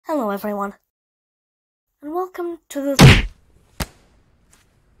Hello everyone, and welcome to the...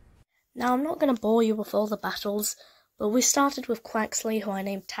 Now I'm not going to bore you with all the battles, but we started with Quaxley, who I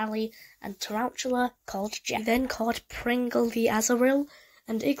named Tally, and Tarantula, called Jack. We then caught Pringle the Azaril,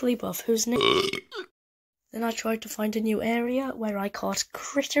 and Igglybuff, whose name... Then I tried to find a new area, where I caught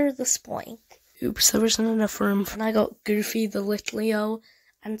Critter the Spoink. Oops, there isn't enough room. And I got Goofy the Litleo,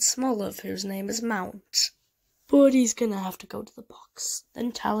 and Smoliv, whose name is Mount. But he's gonna have to go to the box.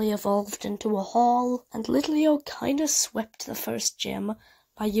 Then Tally evolved into a hall, and Litleo kinda swept the first gym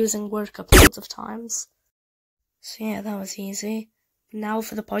by using work up loads of times. So yeah, that was easy. Now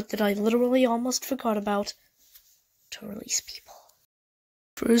for the part that I literally almost forgot about. To release people.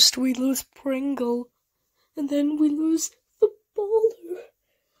 First we lose Pringle, and then we lose the Baller.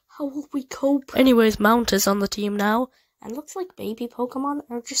 How will we cope? Anyways, Mount is on the team now, and looks like baby Pokemon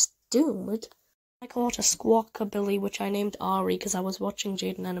are just doomed. I caught a Squawkabilly, which I named Ari because I was watching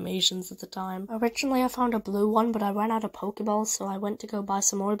Jaden Animations at the time. Originally I found a blue one, but I ran out of Pokeballs, so I went to go buy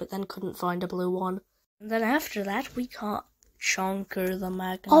some more, but then couldn't find a blue one. And then after that, we caught Chonker the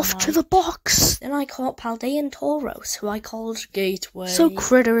Magnemite. Off to the box! Then I caught Paldean Tauros, who I called Gateway. So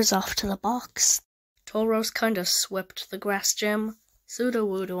Critter is off to the box. Tauros kinda swept the grass gym.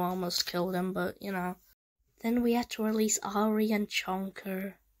 Sudowoodo almost killed him, but you know. Then we had to release Ari and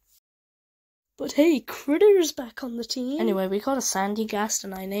Chonker. But hey, Critter's back on the team. Anyway, we got a Sandygast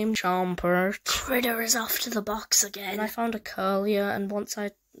and I named Chompert. Critter is off to the box again. And I found a Curlia, and once I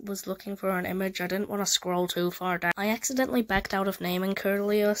was looking for an image, I didn't want to scroll too far down. I accidentally backed out of naming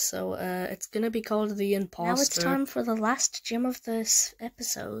Curlia, so it's gonna be called the Imposter. Now it's time for the last gym of this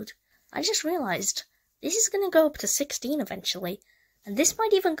episode. I just realized this is gonna go up to 16 eventually, and this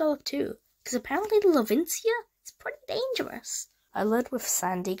might even go up too, because apparently the Levincia is pretty dangerous. I led with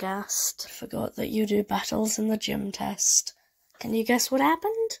Sandygast. Forgot that you do battles in the gym test. Can you guess what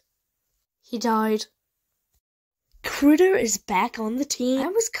happened? He died. Critter is back on the team. I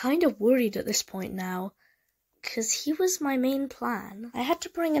was kind of worried at this point now, because he was my main plan. I had to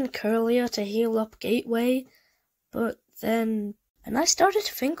bring in Curlia to heal up Gateway, but then... And I started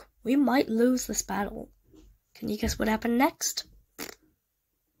to think we might lose this battle. Can you guess what happened next?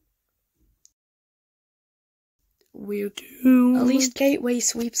 We're doomed. At least Gateway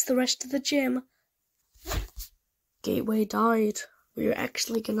sweeps the rest of the gym. Gateway died. We're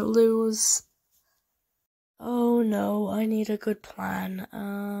actually gonna lose. Oh no, I need a good plan.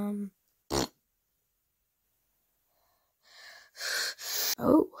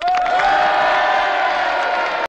 Oh.